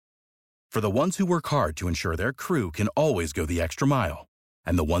For the ones who work hard to ensure their crew can always go the extra mile,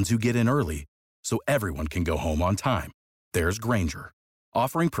 and the ones who get in early so everyone can go home on time, there's Grainger,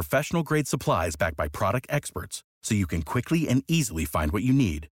 offering professional-grade supplies backed by product experts so you can quickly and easily find what you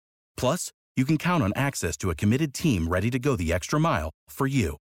need. Plus, you can count on access to a committed team ready to go the extra mile for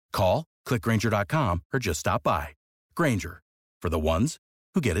you. Call, click Grainger.com, or just stop by. Grainger, for the ones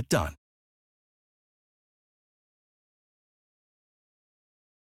who get it done.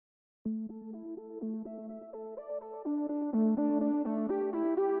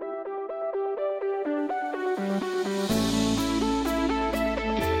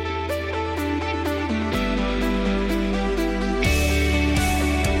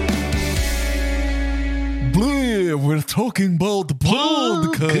 We're talking about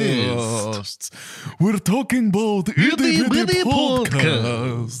podcasts. We're talking about itty bitty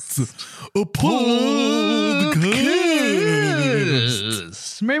podcasts. A podcast.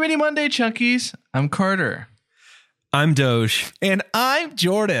 Merry Many Monday, Chunkies. I'm Carter. I'm Doge. And I'm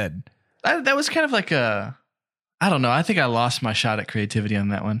Jordan. That was kind of like I don't know. I think I lost my shot at creativity on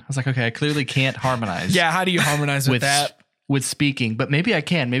that one. I was like, okay, I clearly can't harmonize. Yeah, how do you harmonize with that? With speaking, but maybe I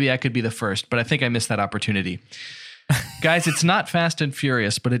can. Maybe I could be the first, but I think I missed that opportunity. Guys, it's not Fast and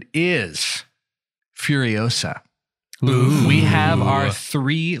Furious, but it is Furiosa. Ooh. We have our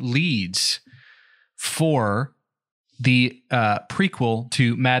 3 leads for the prequel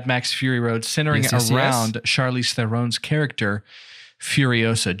to Mad Max Fury Road, centering around Charlize Theron's character,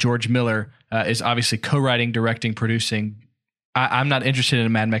 Furiosa. George Miller is obviously co-writing, directing, producing. I'm not interested in a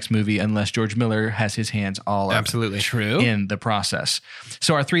Mad Max movie unless George Miller has his hands all up in the process.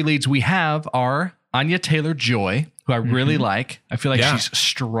 So our 3 leads we have are Anya Taylor-Joy, who I really like. I feel like she's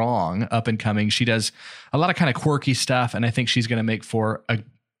strong, up and coming. She does a lot of kind of quirky stuff, and I think she's going to make for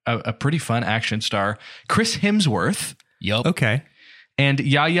a pretty fun action star. Chris Hemsworth. Yep. Okay. And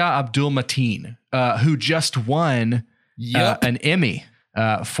Yahya Abdul-Mateen, who just won an Emmy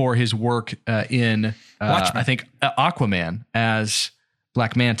for his work in, I think, Aquaman as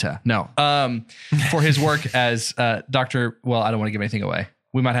Black Manta. No, for his work as Dr. Well, I don't want to give anything away.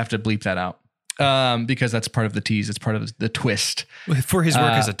 We might have to bleep that out because that's part of the tease. It's part of the twist. For his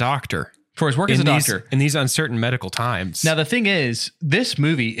work as a doctor. For his work as a doctor. In these uncertain medical times. Now, the thing is, this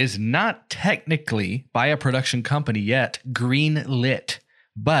movie is not technically by a production company yet green lit,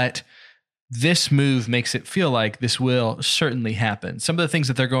 but this move makes it feel like this will certainly happen. Some of the things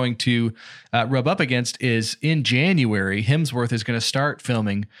that they're going to rub up against is in January, Hemsworth is going to start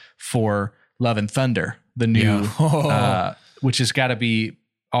filming for Love and Thunder, the new, which has got to be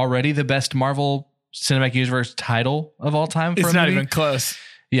already the best Marvel Cinematic Universe title of all time. It's not even close.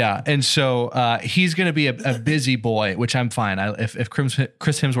 Yeah. And so he's going to be a busy boy, which I'm fine. If Chris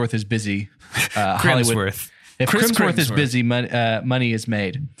Hemsworth is busy, Hollywood. If Chris Hemsworth is busy, money is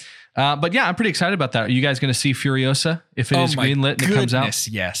made. But yeah, I'm pretty excited about that. Are you guys going to see Furiosa if it is greenlit and it comes out?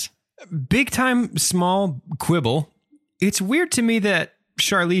 Yes. Big time, small quibble. It's weird to me that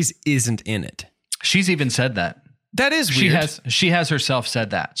Charlize isn't in it. She's even said that. That is weird. She has herself said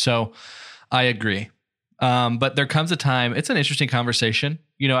that. So I agree. But there comes a time, it's an interesting conversation.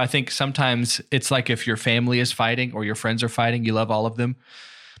 You know, I think sometimes it's like if your family is fighting or your friends are fighting, you love all of them,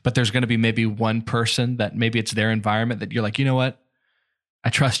 but there's going to be maybe one person that maybe it's their environment that you're like, you know what? I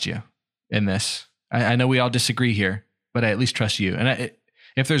trust you in this. I know we all disagree here, but I at least trust you. And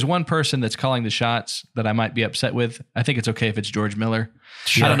if there's one person that's calling the shots that I might be upset with, I think it's okay if it's George Miller.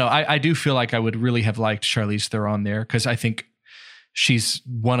 Sure. I don't know. I do feel like I would really have liked Charlize Theron there because I think she's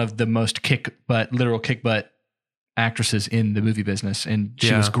one of the most literal kick butt actresses in the movie business. And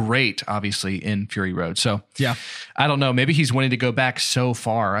she was great, obviously, in Fury Road. So yeah, I don't know. Maybe he's wanting to go back so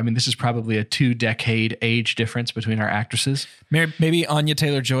far. I mean, this is probably a 2-decade age difference between our actresses. Maybe Anya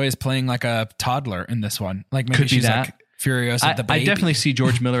Taylor-Joy is playing like a toddler in this one. Like maybe she's like Furiosa the baby. I definitely see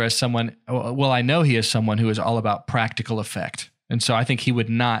George Miller as someone, well, I know he is someone who is all about practical effect. And so I think he would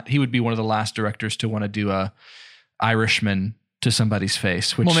be one of the last directors to want to do a Irishman to somebody's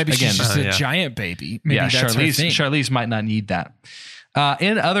face, which maybe again, she's just a giant baby. Maybe that's Charlize might not need that.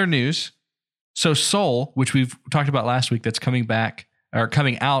 In other news, so Soul, which we've talked about last week, that's coming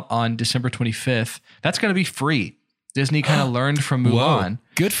out on December 25th. That's going to be free. Disney kind of learned from Mulan.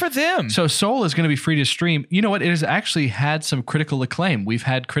 Good for them. So Soul is going to be free to stream. You know what? It has actually had some critical acclaim. We've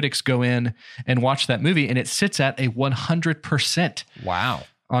had critics go in and watch that movie, and it sits at a 100%. Wow.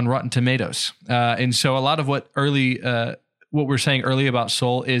 On Rotten Tomatoes. And so a lot of what we're saying early about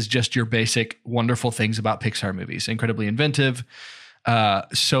Soul is just your basic wonderful things about Pixar movies. Incredibly inventive,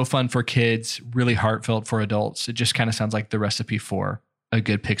 so fun for kids, really heartfelt for adults. It just kind of sounds like the recipe for a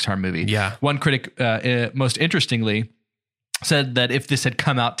good Pixar movie. Yeah. One critic, most interestingly, said that if this had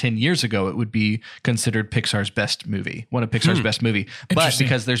come out 10 years ago, it would be considered Pixar's best movie, one of Pixar's best movie. But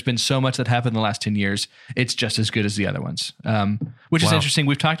because there's been so much that happened in the last 10 years, it's just as good as the other ones, which is interesting.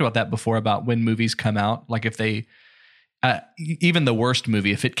 We've talked about that before, about when movies come out, like if they, even the worst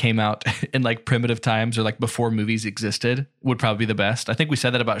movie, if it came out in like primitive times or like before movies existed, would probably be the best. I think we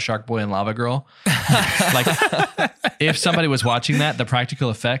said that about Shark Boy and Lava Girl. Like if somebody was watching that, the practical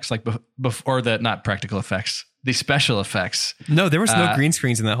effects, like before not practical effects, the special effects. No, there was no green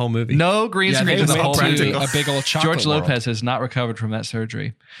screens in that whole movie. No green screens in the whole movie. A big old chocolate George Lopez has not recovered from that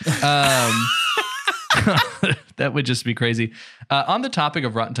surgery. That would just be crazy. On the topic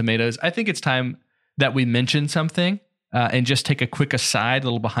of Rotten Tomatoes, I think it's time that we mention something and just take a quick aside, a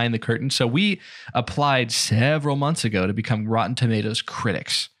little behind the curtain. So we applied several months ago to become Rotten Tomatoes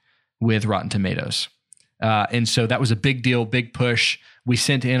critics with Rotten Tomatoes. And so that was a big deal, big push. We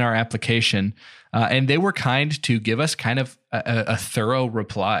sent in our application. And they were kind to give us kind of a thorough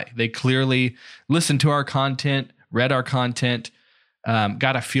reply. They clearly listened to our content, read our content,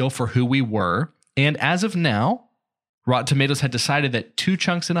 got a feel for who we were. And as of now, Rotten Tomatoes had decided that Two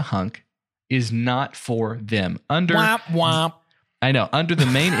Chunks and a Hunk is not for them. Womp, womp. I know, under the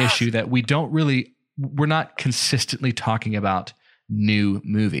main issue that we're not consistently talking about new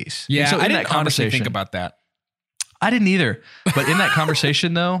movies. Yeah, so I didn't honestly think about that. I didn't either. But in that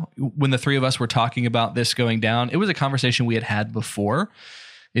conversation, though, when the three of us were talking about this going down, it was a conversation we had before,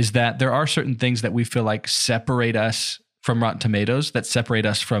 is that there are certain things that we feel like separate us from Rotten Tomatoes, that separate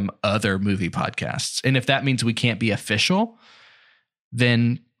us from other movie podcasts. And if that means we can't be official,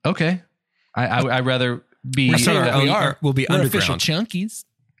 then okay. I'd rather be... We'll be underground. Official chunkies.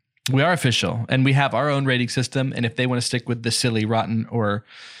 We are official. And we have our own rating system. And if they want to stick with the silly, rotten, or...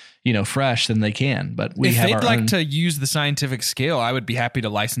 fresh, then they can. But if they'd like to use the scientific scale, I would be happy to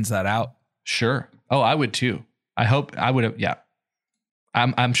license that out. Sure. Oh, I would too. I hope I would have. Yeah.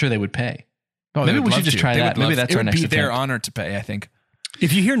 I'm sure they would pay. Oh, maybe we should just try that. Maybe that's our next attempt. It would be their honor to pay, I think.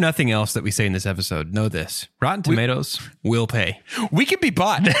 If you hear nothing else that we say in this episode, know this. Rotten Tomatoes will pay. We can be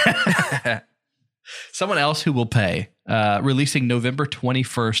bought. Someone else who will pay, releasing November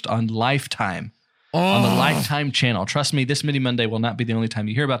 21st on Lifetime. On the Lifetime channel. Trust me, this Mini Monday will not be the only time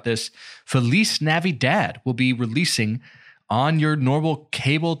you hear about this. Feliz Navidad will be releasing on your normal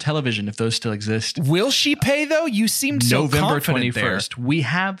cable television, if those still exist. Will she pay, though? You seemed so November confident 21st. There. We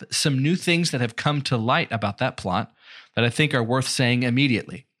have some new things that have come to light about that plot that I think are worth saying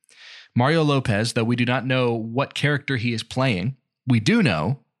immediately. Mario Lopez, though we do not know what character he is playing, we do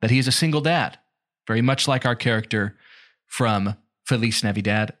know that he is a single dad, very much like our character from Feliz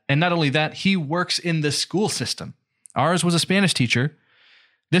Navidad. And not only that, he works in the school system. Ours was a Spanish teacher.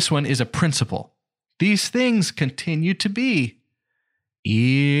 This one is a principal. These things continue to be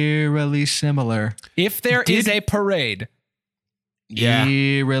eerily similar. If there is a parade. Yeah.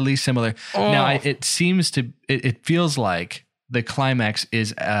 Eerily similar. Now, it feels like the climax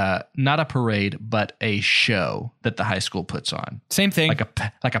is not a parade, but a show that the high school puts on. Same thing.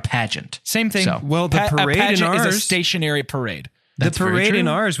 Like a pageant. Same thing. So, well, the parade in ours is a stationary parade. The parade in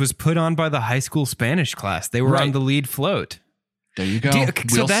ours was put on by the high school Spanish class. They were on the lead float. There you go.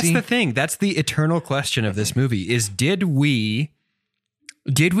 So that's the thing. That's the eternal question of this movie is did we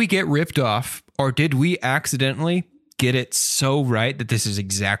get ripped off, or did we accidentally get it so right that this is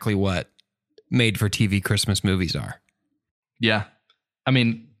exactly what made for TV Christmas movies are? Yeah. I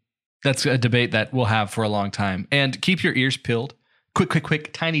mean, that's a debate that we'll have for a long time. And keep your ears peeled.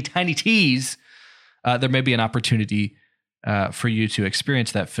 Quick, tiny tease. There may be an opportunity for you to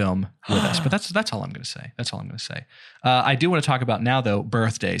experience that film with us. But that's all I'm going to say. That's all I'm going to say. I do want to talk about now, though,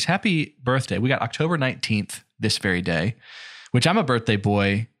 birthdays. Happy birthday. We got October 19th this very day, which I'm a birthday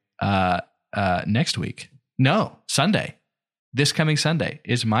boy next week. No, Sunday. This coming Sunday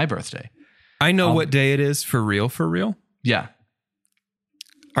is my birthday. I know what day it is for real. Yeah.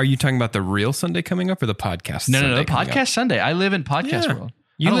 Are you talking about the real Sunday coming up or the podcast? No, podcast Sunday. I live in podcast world.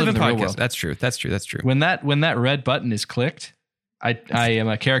 You live in podcast. That's true. When that red button is clicked, I am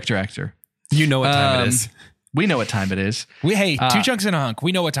a character actor. You know what time it is. We know what time it is. Two Chunks and a Hunk.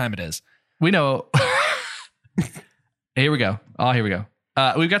 We know what time it is. We know. Here we go.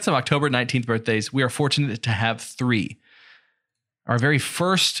 We've got some October 19th birthdays. We are fortunate to have 3. Our very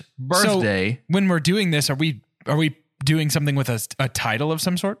first birthday. So when we're doing this, are we doing something with a title of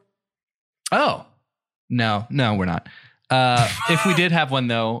some sort? Oh, no, we're not. If we did have one,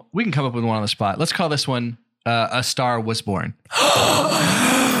 though, we can come up with one on the spot. Let's call this one A Star Was Born.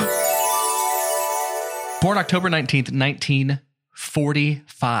 Born October 19th,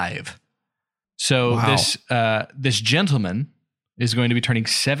 1945. So this gentleman is going to be turning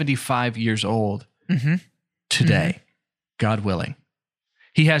 75 years old today. God willing.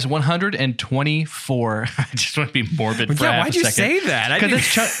 He has 124. I just want to be morbid for half why'd a you second. say that?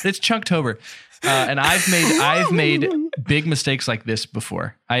 Because it's Chunktober. And I've made big mistakes like this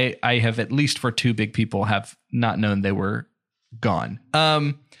before. I have, at least for two big people, have not known they were gone.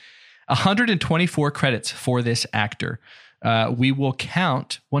 124 credits for this actor. We will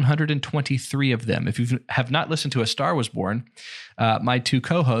count 123 of them. If you have not listened to A Star Was Born, my two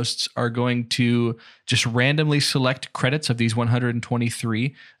co-hosts are going to just randomly select credits of these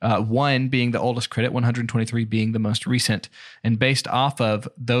 123, one being the oldest credit, 123 being the most recent. And based off of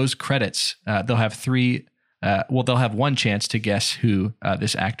those credits, they'll have they'll have one chance to guess who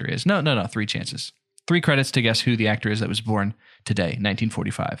this actor is. No, three chances. 3 credits to guess who the actor is that was born today,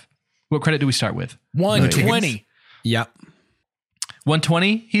 1945. What credit do we start with? 120. Yep.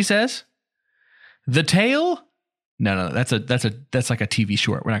 120, he says. The Tale? No, that's like a TV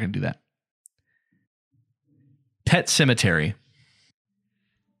short. We're not going to do that. Pet Sematary.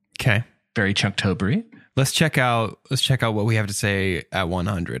 Okay. Very Chunktobery. Let's check out what we have to say at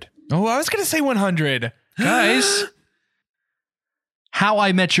 100. Oh, I was going to say 100. Guys, How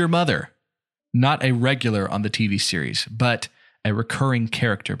I Met Your Mother. Not a regular on the TV series, but a recurring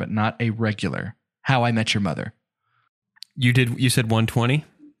character, but not a regular. How I Met Your Mother. You said 120?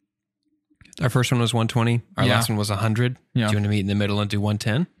 Our first one was 120. Our last one was 100. Yeah. Do you want to meet in the middle and do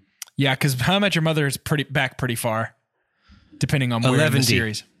 110? Yeah, because How I Met Your Mother is pretty far, depending on where in the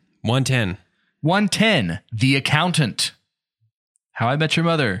series. 110. 110, The Accountant. How I Met Your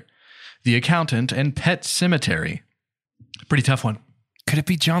Mother, The Accountant, and Pet Sematary. Pretty tough one. Could it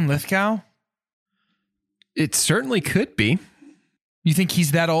be John Lithgow? It certainly could be. You think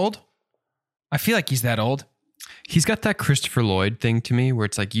he's that old? I feel like he's that old. He's got that Christopher Lloyd thing to me where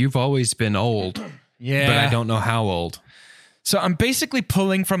it's like, you've always been old, yeah, but I don't know how old. So I'm basically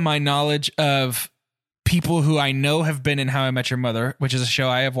pulling from my knowledge of people who I know have been in How I Met Your Mother, which is a show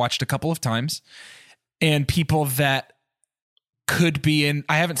I have watched a couple of times, and people that could be in,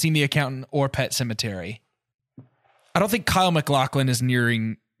 I haven't seen The Accountant or Pet Sematary. I don't think Kyle MacLachlan is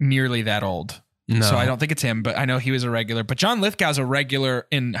nearly that old. No. So I don't think it's him, but I know he was a regular. But John Lithgow's a regular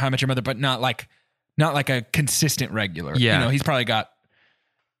in How I Met Your Mother, but not like a consistent regular. Yeah. You know, he's probably got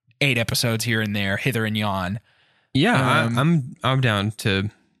 8 episodes here and there, hither and yon. Yeah, I'm down to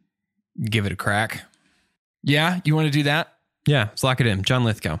give it a crack. Yeah, you want to do that? Yeah, let's lock it in. John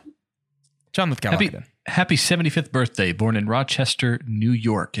Lithgow. John Lithgow. Happy 75th birthday, born in Rochester, New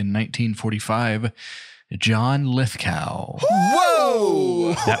York in 1945. John Lithgow.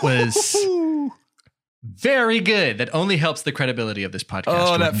 Whoa! That was very good. That only helps the credibility of this podcast. Oh,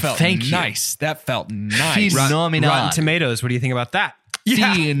 Jordan. that felt nice. That felt nice. Rotten Tomatoes. What do you think about that?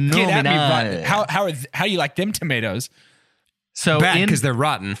 Yeah, get at me, rotten. How you like them tomatoes? So bad because they're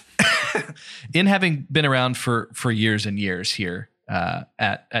rotten. In having been around for years and years here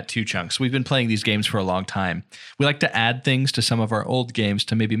at Two Chunks, we've been playing these games for a long time. We like to add things to some of our old games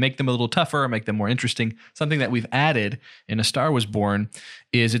to maybe make them a little tougher or make them more interesting. Something that we've added in A Star Was Born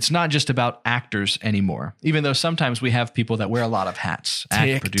is it's not just about actors anymore, even though sometimes we have people that wear a lot of hats.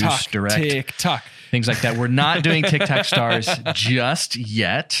 Act, produce, direct. Tick-tock. Things like that. We're not doing TikTok stars just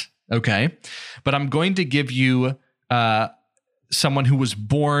yet. Okay. But I'm going to give you someone who was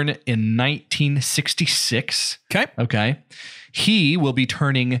born in 1966. Okay. He will be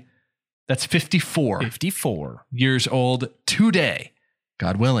turning, that's 54 years old today,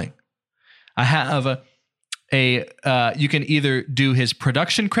 God willing. I have you can either do his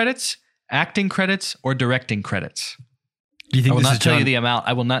production credits, acting credits, or directing credits. Do you think I will not tell you the amount.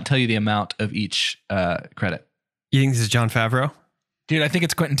 I will not tell you the amount of each credit. You think this is Jon Favreau? Dude, I think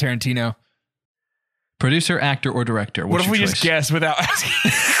it's Quentin Tarantino. Producer, actor, or director? What if we just guess without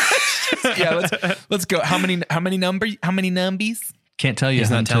asking? Yeah, let's go. How many numbies? Can't tell you. He's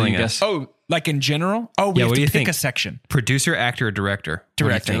not telling us. Guess. Oh, like in general? Oh, we have to pick a section. Producer, actor, or director?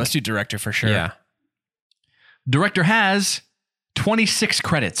 Director. Let's do director for sure. Yeah. Director has 26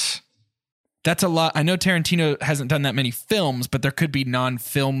 credits. That's a lot. I know Tarantino hasn't done that many films, but there could be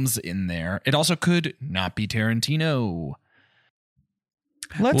non-films in there. It also could not be Tarantino.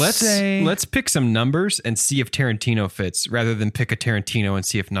 Let's pick some numbers and see if Tarantino fits rather than pick a Tarantino and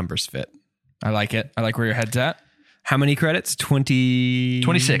see if numbers fit. I like it. I like where your head's at. How many credits? 26.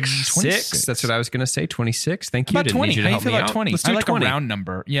 26. That's what I was going to say. 26. Thank you. About 20. How do you feel about 20? Let's do I like 20. a round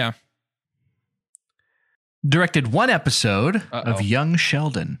number. Yeah. Directed 1 episode of Young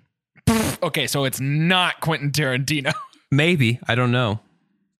Sheldon. Okay, so it's not Quentin Tarantino. Maybe. I don't know.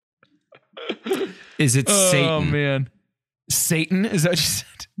 Is it Satan? Oh, man. Satan? Is that what you said?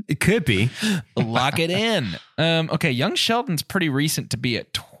 It could be. Lock it in. Okay, Young Sheldon's pretty recent to be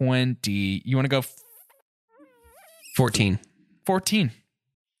at 20. You want to go 14. 14.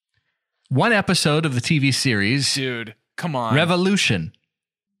 One episode of the TV series Dude, come on. Revolution.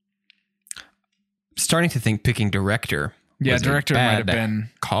 Starting to think picking director. Yeah, was a director might have bad been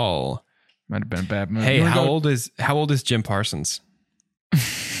call. a bad move. Hey, You wanna how go- old is Jim Parsons?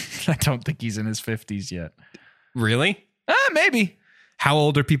 I don't think he's in his 50s yet. Really? Maybe. How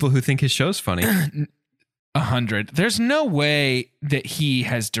old are people who think his show's funny? 100. There's no way that he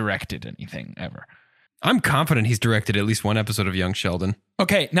has directed anything ever. I'm confident he's directed at least one episode of Young Sheldon.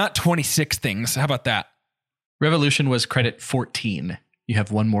 Okay, not 26 things. How about that? Revolution was credit 14. You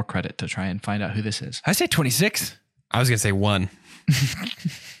have one more credit to try and find out who this is. I say 26. I was going to say 1.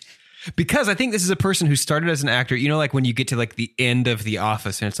 Because I think this is a person who started as an actor. You know, like when you get to like the end of The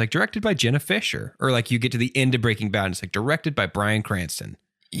Office and it's like directed by Jenna Fisher, or like you get to the end of Breaking Bad and it's like directed by Bryan Cranston.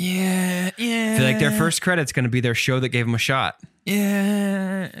 Yeah. I feel like their first credit's going to be their show that gave them a shot.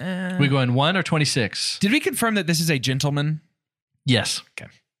 Yeah. We going 1 or 26? Did we confirm that this is a gentleman? Yes.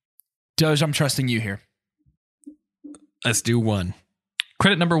 Doge, I'm trusting you here. Let's do 1.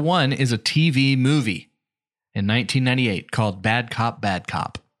 Credit number 1 is a TV movie in 1998 called Bad Cop, Bad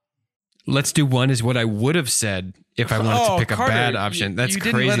Cop. Let's do 1 is what I would have said if I wanted to pick Carter, a bad option. That's you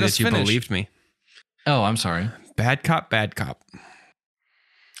didn't crazy let that us you finish. believed me. Oh, I'm sorry. Bad Cop, Bad Cop.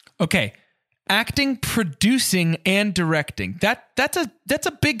 Okay. Acting, producing, and directing. That's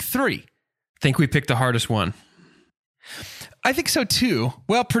a big 3. Think we picked the hardest one. I think so too.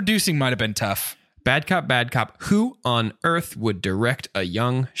 Well, producing might have been tough. Bad Cop, Bad Cop. Who on earth would direct a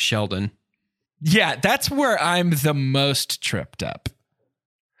Young Sheldon? Yeah, that's where I'm the most tripped up.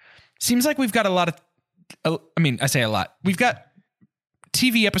 Seems like we've got a lot of, I say a lot. We've got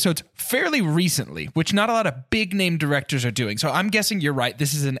TV episodes fairly recently, which not a lot of big name directors are doing. So I'm guessing you're right.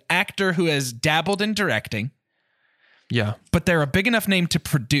 This is an actor who has dabbled in directing, Yeah. but they're a big enough name to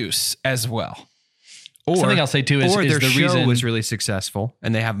produce as well. Or, Something I'll say, too, is their the show reason- was really successful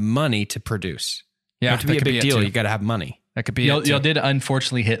and they have money to produce. Yeah, To be a that could big it deal, too. you got to have money. That could be Y'all it too. did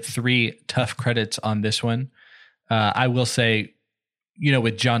unfortunately hit 3 tough credits on this one. I will say,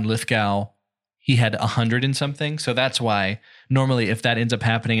 with John Lithgow, he had 100 and something. So that's why normally if that ends up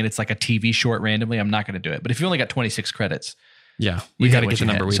happening and it's like a TV short randomly, I'm not going to do it. But if you only got 26 credits, Yeah. You We hit got to what get the you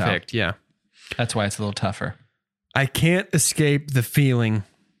number hit, we so. picked. Yeah. that's why it's a little tougher. I can't escape the feeling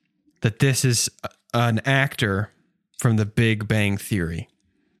that this is an actor from The Big Bang Theory.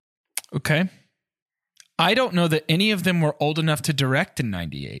 Okay. I don't know that any of them were old enough to direct in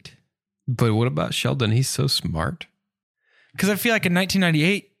 98. But what about Sheldon? He's so smart. Because I feel like in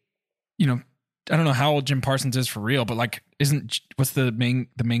 1998, I don't know how old Jim Parsons is for real, but like, what's the main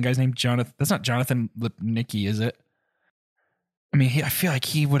guy's name? Jonathan. That's not Jonathan Lipnicki, is it? I mean, I feel like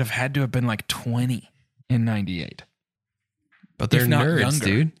he would have had to have been like 20 in 98. But they're If not nerds, younger.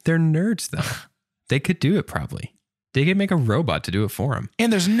 dude. They're nerds, though. They could do it probably. They could make a robot to do it for them.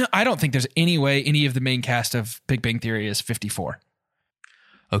 And I don't think there's any way any of the main cast of Big Bang Theory is 54.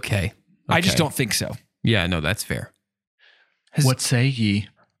 Okay. I just Okay. don't think so. Yeah, no, that's fair. What say ye?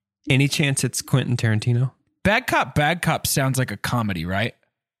 Any chance it's Quentin Tarantino? Bad Cop sounds like a comedy, right?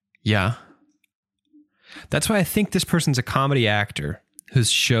 Yeah. That's why I think this person's a comedy actor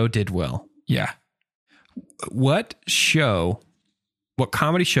whose show did well. Yeah. What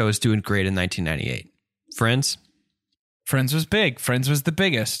comedy show is doing great in 1998? Friends? Friends was big. Friends was the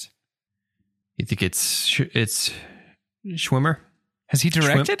biggest. You think it's Schwimmer? Has he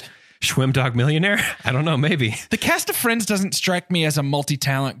directed? Schwim Dog Millionaire? I don't know, maybe. The cast of Friends doesn't strike me as a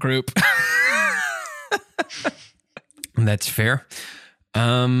multi-talent group. That's fair.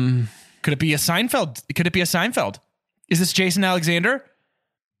 Could it be a Seinfeld? Is this Jason Alexander?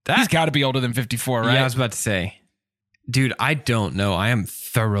 He's got to be older than 54, right? Yeah, I was about to say. Dude, I don't know. I am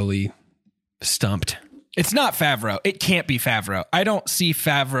thoroughly stumped. It's not Favreau. It can't be Favreau. I don't see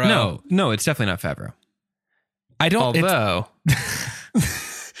Favreau. No, it's definitely not Favreau. I don't. Although,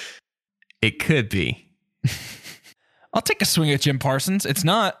 it could be. I'll take a swing at Jim Parsons. It's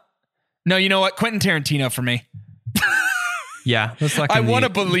not. No, you know what? Quentin Tarantino for me. Yeah, let's lock in I want to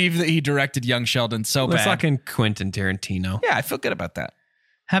believe that he directed Young Sheldon so Let's bad. lock in Quentin Tarantino. Yeah, I feel good about that.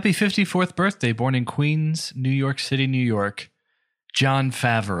 Happy 54th birthday, born in Queens, New York City, New York. John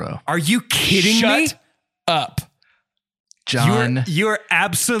Favreau. Are you kidding me? Shut up. John. You're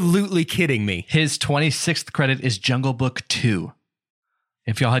absolutely kidding me. His 26th credit is Jungle Book 2.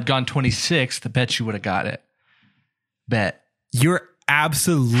 If y'all had gone 26th, I bet you would have got it. Bet. You're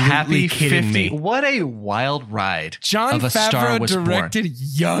absolutely Happy kidding 50. me? What a wild ride. John of A Star Favreau Was Born. directed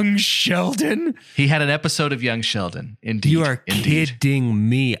Young Sheldon. He had an episode of Young Sheldon. Indeed. You are Indeed. kidding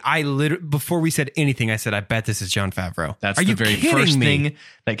me. I literally, before we said anything, I said, I bet this is John Favreau. That's are the you very kidding first me? thing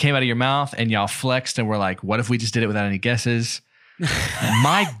that came out of your mouth, and y'all flexed and were like, what if we just did it without any guesses?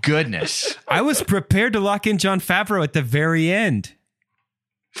 My goodness. I was prepared to lock in John Favreau at the very end.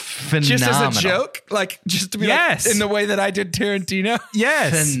 Phenomenal. Just as a joke, like just to be Yes. like, in the way that I did Tarantino.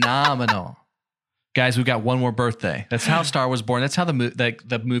 Yes. Phenomenal. Guys, we've got one more birthday. That's how Star Was Born. That's how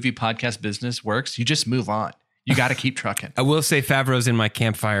the movie podcast business works. You just move on. You got to keep trucking. I will say Favreau's in my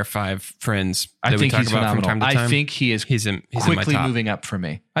Campfire 5 friends that I we think talk he's about phenomenal. from time to time. I think he is he's in my quickly top. moving up for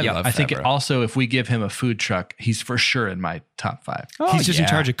me. I Yeah, love I think Favreau. also if we give him a food truck, he's for sure in my top 5. He's just in yeah.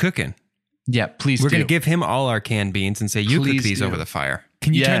 charge of cooking. Yeah, please We're do. going to give him all our canned beans and say, you Please cook these do. over the fire.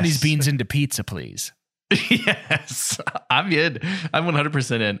 Can you turn Yes. these beans into pizza, please? Yes, I'm in. I'm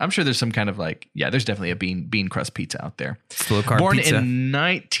 100% in. I'm sure there's some kind of there's definitely a bean crust pizza out there. Slow carb Born pizza. in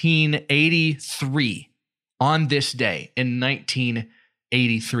 1983, on this day in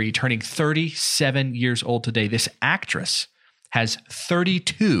 1983, turning 37 years old today, this actress has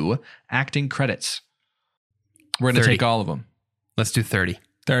 32 acting credits. We're going to 30. take all of them. Let's do 30.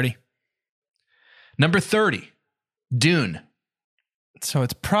 30. Number 30, Dune. So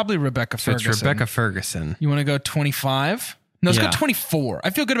it's probably Rebecca So Ferguson. it's Rebecca Ferguson. You want to go 25? No, let's Yeah. go 24. I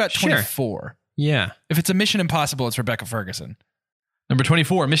feel good about Sure. 24. Yeah. If it's a Mission Impossible, it's Rebecca Ferguson. Number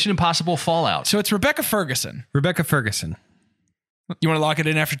 24, Mission Impossible Fallout. So it's Rebecca Ferguson. Rebecca Ferguson. You want to lock it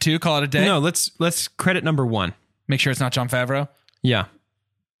in after 2? Call it a day? No, let's credit number 1. Make sure it's not John Favreau. Yeah.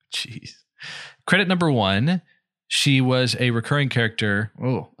 Jeez. Credit number 1, she was a recurring character,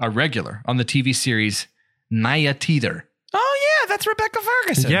 a regular on the TV series Naya Teeter. Oh, yeah, that's Rebecca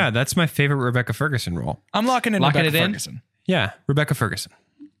Ferguson. Yeah, that's my favorite Rebecca Ferguson role. I'm locking in Locking Rebecca it in? Ferguson. Yeah, Rebecca Ferguson.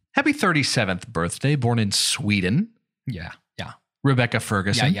 Happy 37th birthday, born in Sweden. Yeah, yeah. Rebecca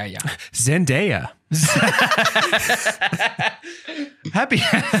Ferguson. Yeah. Zendaya. Happy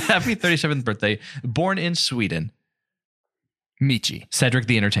 37th birthday, born in Sweden. Michi. Cedric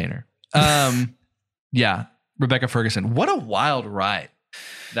the Entertainer. Yeah, Rebecca Ferguson. What a wild ride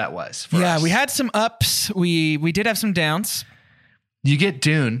that was for us. We had some ups. We did have some downs. You get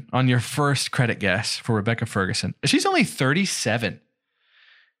Dune on your first credit guess for Rebecca Ferguson. She's only 37.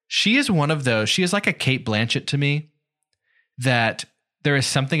 She is one of those. She is like a Cate Blanchett to me, that there is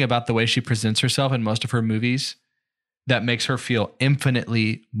something about the way she presents herself in most of her movies that makes her feel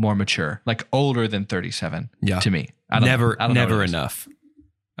infinitely more mature, like older than 37 to me. I don't know what Never it is. enough.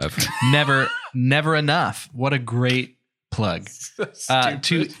 Of Never enough. What a great plug.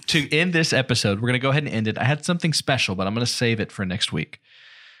 To end this episode, we're going to go ahead and end it. I had something special, but I'm going to save it for next week.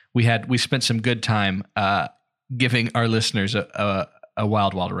 We spent some good time giving our listeners a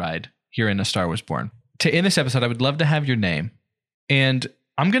wild ride here in A Star Was Born. To end this episode, I would love to have your name, and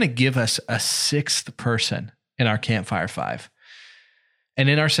I'm going to give us a 6th person in our Campfire 5. And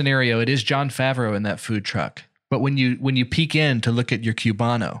in our scenario, it is John Favreau in that food truck. But when you peek in to look at your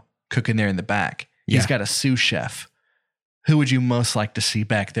Cubano cooking there in the back, he's got a sous chef. Who would you most like to see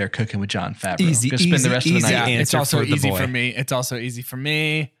back there cooking with John Favreau? Easy, Gonna spend the rest of the easy night. answer It's also for the easy boy. for me. It's also easy for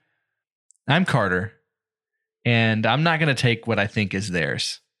me. I'm Carter, and I'm not going to take what I think is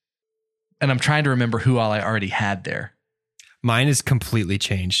theirs. And I'm trying to remember who all I already had there. Mine is completely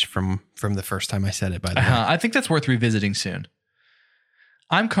changed from the first time I said it, by the way. I think that's worth revisiting soon.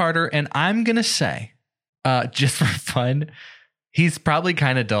 I'm Carter, and I'm going to say, just for fun, he's probably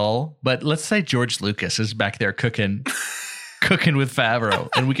kind of dull, but let's say George Lucas is back there cooking with Favreau,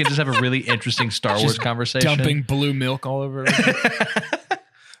 and we can just have a really interesting Star Wars conversation. Dumping blue milk all over.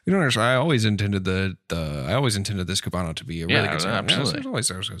 You know, I always intended this Cubano to be a really good song. absolutely. That's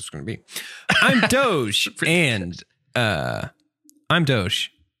always what it's going to be. I'm Doge, and I'm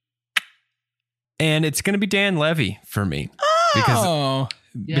Doge, and it's going to be Dan Levy for me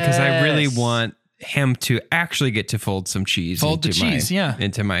because I really want him to actually get to fold some cheese. Fold the cheese,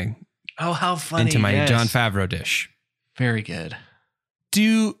 Oh, how funny! into my Yes. John Favreau dish. Very good.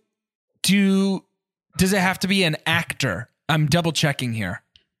 Does it have to be an actor? I'm double checking here.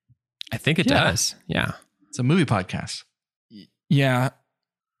 I think it Yeah. does. Yeah. It's a movie podcast. Yeah.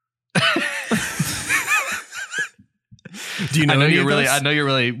 Do you know? I know any you're of really. those? I know you're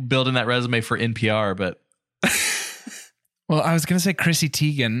really building that resume for NPR, but Well, I was gonna say Chrissy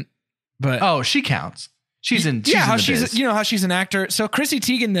Teigen, but oh, she counts. She's in. She's yeah, in how the she's biz. how she's an actor. So Chrissy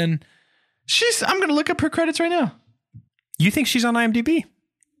Teigen, then I'm going to look up her credits right now. You think she's on IMDb?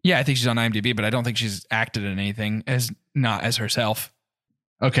 yeah, I think she's on IMDb, but I don't think she's acted in anything as not as herself.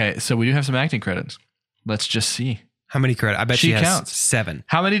 Okay, so we do have some acting credits. Let's just see. How many credits? I bet she has counts. 7.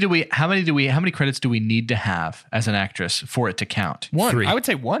 How many credits do we need to have as an actress for it to count? 1. 3. I would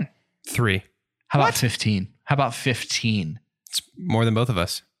say 1. 3. How about 15? How about 15? It's more than both of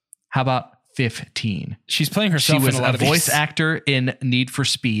us. How about 15? She's playing She herself was in a lot a of voice these. actor in Need for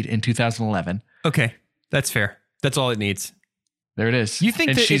Speed in 2011. Okay, that's fair. That's all it needs. There it is. You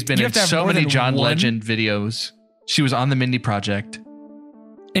think and that she's been you in have to have so more many than John one? Legend videos. She was on the Mindy Project.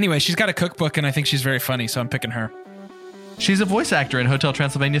 Anyway, she's got a cookbook, and I think she's very funny, so I'm picking her. She's a voice actor in Hotel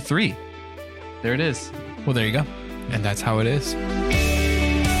Transylvania 3. There it is. Well, there you go. And that's how it is.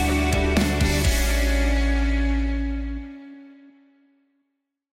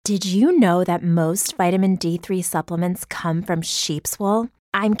 Did you know that most vitamin D3 supplements come from sheep's wool?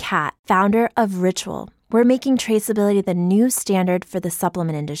 I'm Kat, founder of Ritual. We're making traceability the new standard for the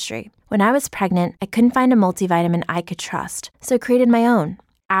supplement industry. When I was pregnant, I couldn't find a multivitamin I could trust, so I created my own.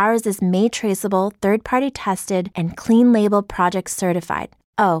 Ours is made traceable, third-party tested, and clean label project certified.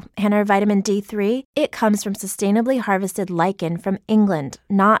 Oh, and our vitamin D3? It comes from sustainably harvested lichen from England,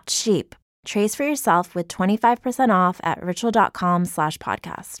 not sheep. Trace for yourself with 25% off at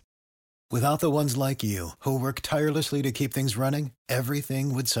ritual.com/podcast. Without the ones like you, who work tirelessly to keep things running,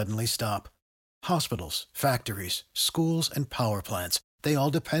 everything would suddenly stop. Hospitals, factories, schools, and power plants, they all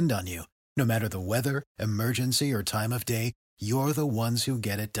depend on you. No matter the weather, emergency, or time of day, you're the ones who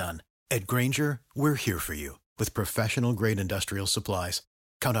get it done. At Grainger, we're here for you with professional-grade industrial supplies.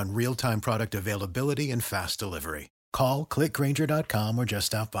 Count on real-time product availability and fast delivery. Call, click Grainger.com, or just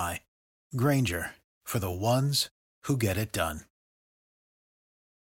stop by. Grainger, for the ones who get it done.